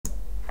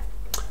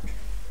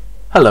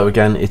Hello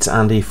again, it's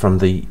Andy from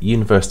the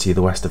University of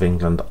the West of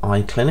England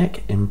Eye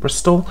Clinic in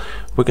Bristol.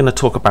 We're going to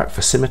talk about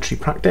Focimetry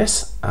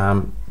Practice.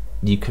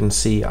 You can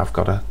see I've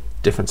got a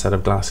different set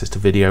of glasses to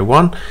video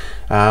one.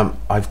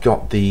 I've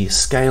got the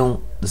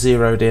scale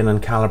zeroed in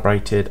and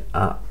calibrated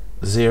at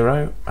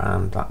 0,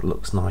 and that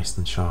looks nice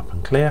and sharp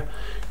and clear.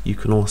 You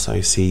can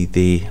also see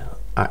the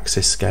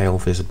axis scale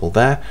visible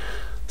there.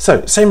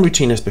 So same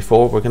routine as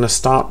before. We're going to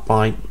start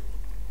by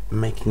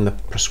making the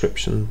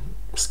prescription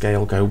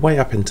scale go way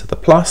up into the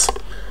plus.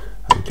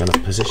 I'm going to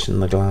position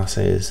the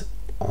glasses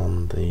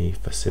on the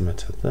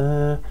Focimeter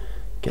there,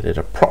 get it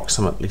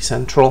approximately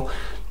central,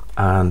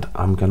 and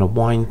I'm going to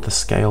wind the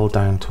scale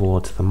down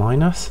towards the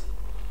minus.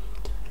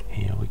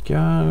 Here we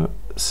go.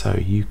 So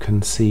you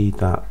can see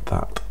that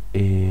that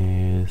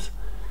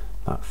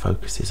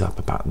focuses up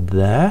about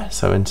there.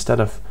 So instead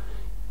of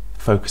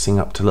focusing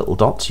up to little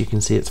dots, you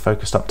can see it's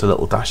focused up to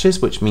little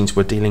dashes, which means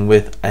we're dealing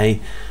with a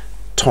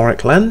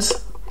toric lens.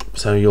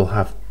 So you'll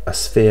have a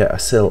sphere, a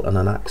sill and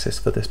an axis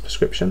for this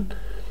prescription.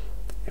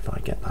 If I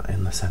get that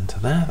in the center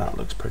there, that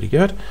looks pretty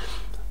good.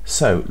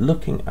 So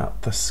looking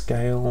at the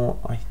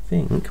scale, I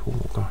think,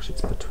 oh gosh,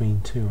 it's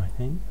between two, I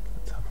think.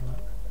 Let's have a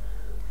look.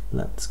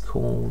 Let's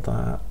call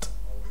that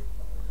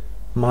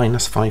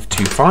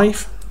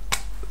 -525.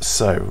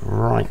 So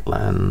right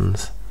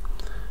lens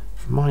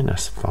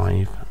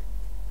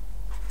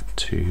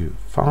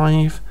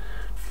 -525.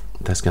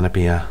 There's going to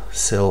be a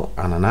sill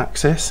and an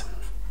axis.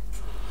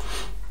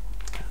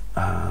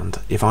 And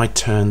if I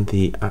turn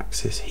the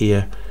axis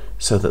here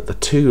so that the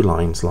two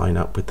lines line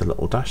up with the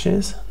little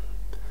dashes,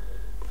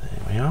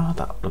 there we are,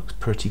 that looks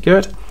pretty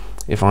good.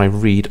 If I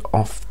read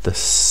off the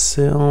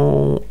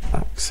sill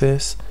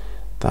axis,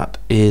 that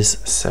is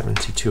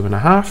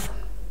 72.5.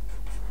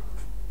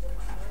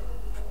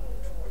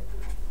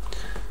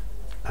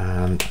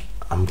 And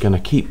I'm going to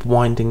keep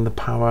winding the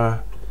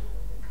power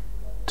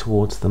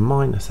towards the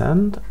minus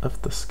end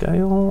of the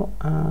scale,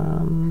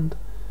 and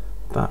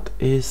that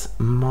is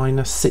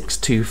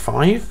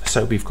 -625.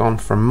 So we've gone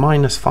from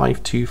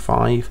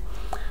 -525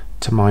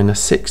 to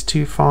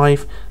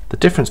 -625. The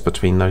difference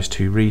between those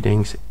two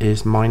readings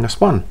is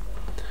 -1.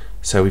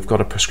 So we've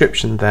got a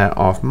prescription there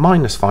of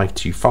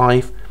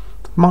 -525,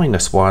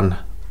 -1,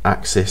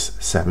 axis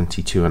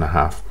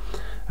 72.5.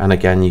 And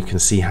again, you can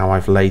see how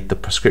I've laid the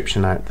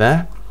prescription out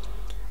there.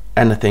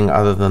 Anything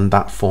other than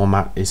that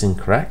format is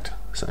incorrect.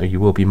 So you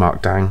will be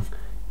marked down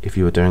if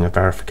you were doing a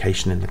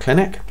verification in the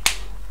clinic,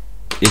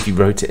 if you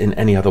wrote it in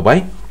any other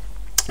way.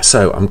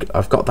 So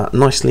I've got that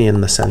nicely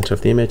in the center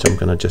of the image. I'm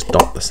going to just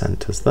dot the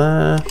centers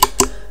there,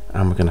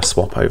 and we're going to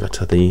swap over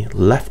to the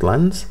left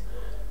lens.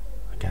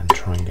 Again,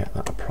 try and get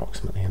that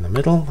approximately in the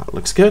middle. That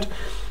looks good.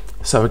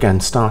 So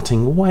again,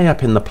 starting way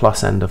up in the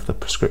plus end of the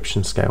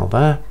prescription scale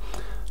there,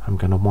 I'm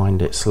going to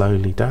wind it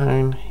slowly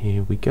down.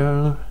 Here we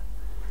go.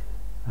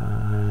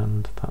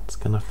 And that's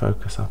going to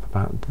focus up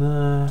about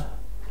there.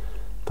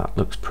 That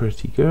looks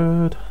pretty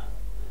good.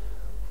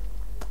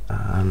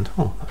 And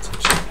oh, that's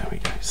actually, there we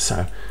go.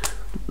 So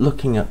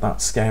looking at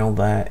that scale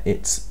there,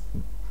 it's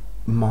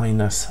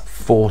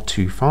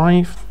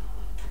 -425.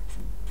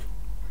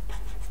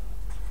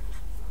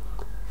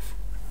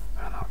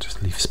 And I'll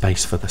just leave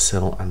space for the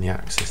sill and the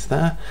axis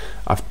there.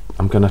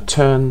 I'm going to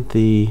turn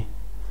the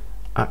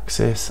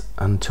axis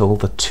until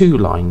the two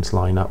lines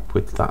line up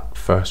with that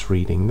first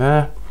reading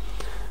there.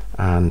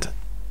 And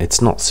it's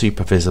not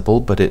super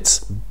visible, but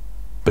it's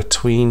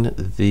between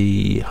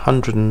the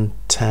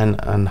 110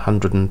 and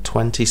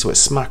 120, so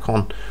it's smack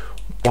on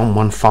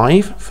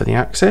 115 for the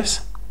axis.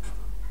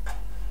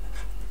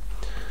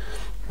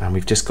 And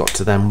we've just got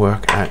to then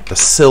work out the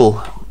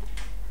sill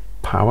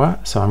power,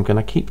 so I'm going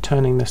to keep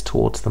turning this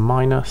towards the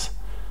minus,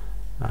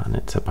 and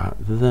it's about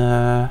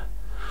there.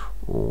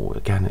 Oh,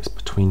 again, it's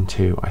between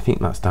two. I think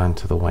that's down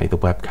to the way the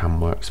webcam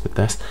works with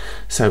this.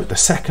 So the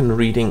second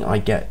reading I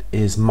get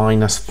is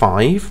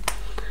 -5.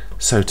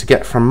 So to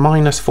get from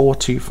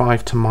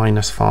 -425 to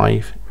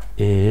 -5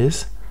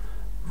 is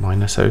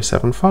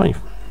 -075.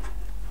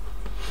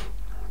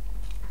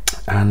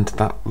 And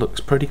that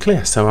looks pretty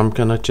clear. So I'm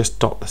going to just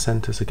dot the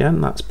centers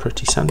again. That's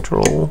pretty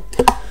central.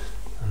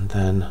 And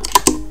then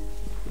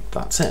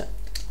that's it.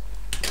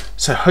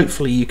 So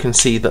hopefully you can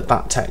see that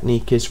that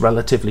technique is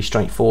relatively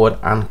straightforward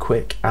and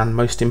quick, and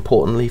most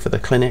importantly for the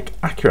clinic,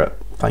 accurate.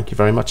 Thank you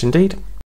very much indeed.